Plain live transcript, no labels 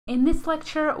In this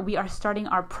lecture, we are starting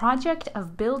our project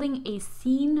of building a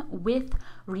scene with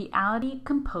Reality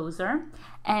Composer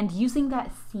and using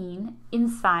that scene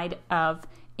inside of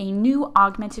a new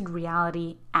augmented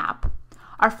reality app.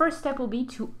 Our first step will be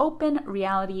to open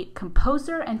Reality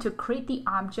Composer and to create the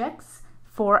objects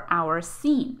for our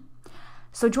scene.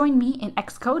 So join me in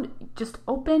Xcode. Just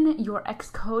open your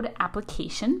Xcode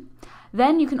application.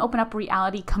 Then you can open up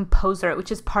Reality Composer, which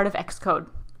is part of Xcode.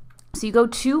 So you go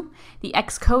to the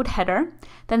Xcode header,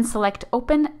 then select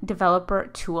Open Developer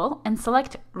Tool and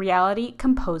select Reality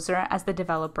Composer as the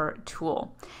developer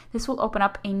tool. This will open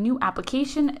up a new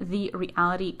application, the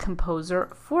Reality Composer,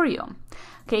 for you.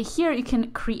 Okay, here you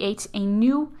can create a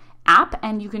new app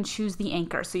and you can choose the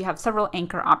anchor. So you have several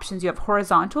anchor options. You have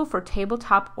horizontal for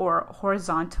tabletop or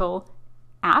horizontal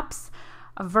apps,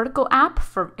 a vertical app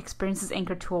for experiences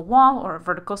anchored to a wall or a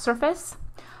vertical surface.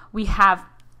 We have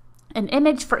an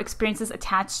image for experiences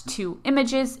attached to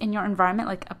images in your environment,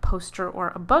 like a poster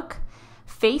or a book.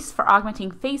 Face for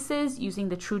augmenting faces using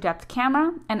the True Depth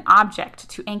camera. An object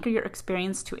to anchor your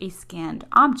experience to a scanned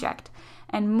object.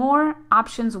 And more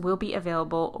options will be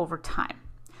available over time.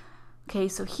 Okay,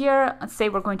 so here, let's say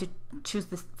we're going to choose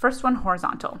this first one,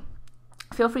 horizontal.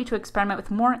 Feel free to experiment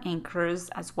with more anchors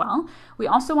as well. We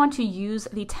also want to use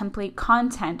the template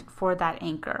content for that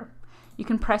anchor. You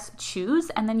can press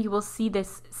choose and then you will see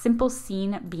this simple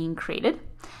scene being created.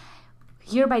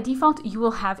 Here by default, you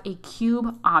will have a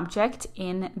cube object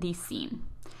in the scene.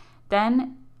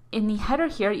 Then in the header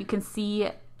here, you can see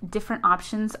different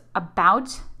options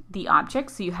about the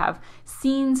object. So you have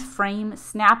scenes, frame,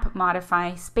 snap,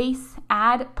 modify, space,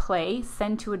 add, play,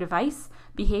 send to a device,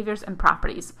 behaviors, and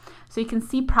properties. So you can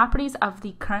see properties of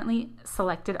the currently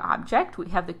selected object. We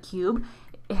have the cube.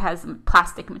 It has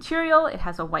plastic material, it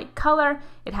has a white color,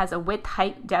 it has a width,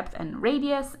 height, depth, and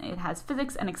radius, it has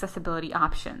physics and accessibility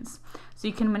options. So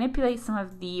you can manipulate some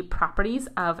of the properties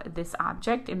of this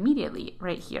object immediately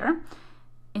right here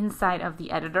inside of the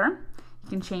editor. You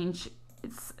can change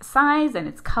its size and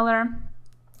its color.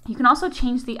 You can also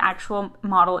change the actual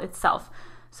model itself.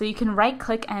 So you can right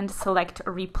click and select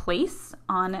replace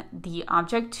on the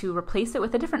object to replace it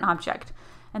with a different object.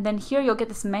 And then here you'll get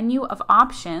this menu of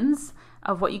options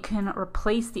of what you can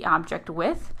replace the object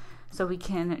with. So we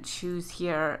can choose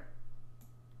here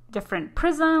different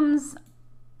prisms,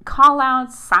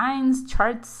 callouts, signs,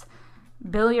 charts,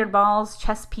 billiard balls,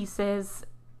 chess pieces,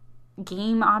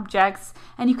 game objects,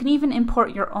 and you can even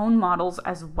import your own models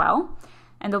as well,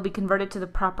 and they'll be converted to the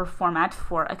proper format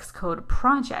for Xcode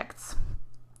projects.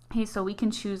 Okay, so we can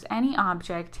choose any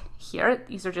object here.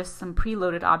 These are just some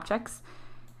preloaded objects.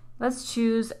 Let's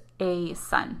choose a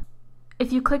sun.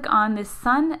 If you click on this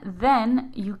sun,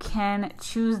 then you can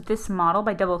choose this model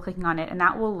by double-clicking on it, and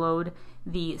that will load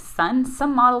the sun.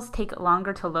 Some models take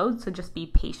longer to load, so just be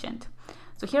patient.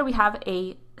 So here we have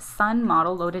a sun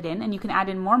model loaded in, and you can add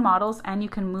in more models, and you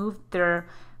can move their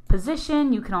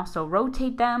position. You can also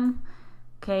rotate them,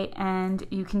 okay, and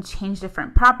you can change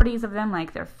different properties of them,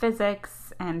 like their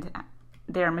physics and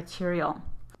their material.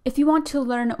 If you want to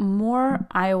learn more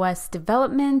iOS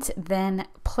development, then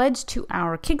pledge to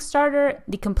our Kickstarter,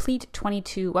 the Complete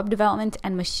 22 Web Development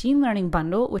and Machine Learning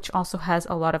Bundle, which also has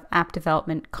a lot of app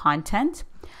development content.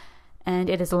 And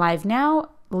it is live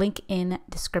now, link in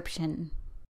description.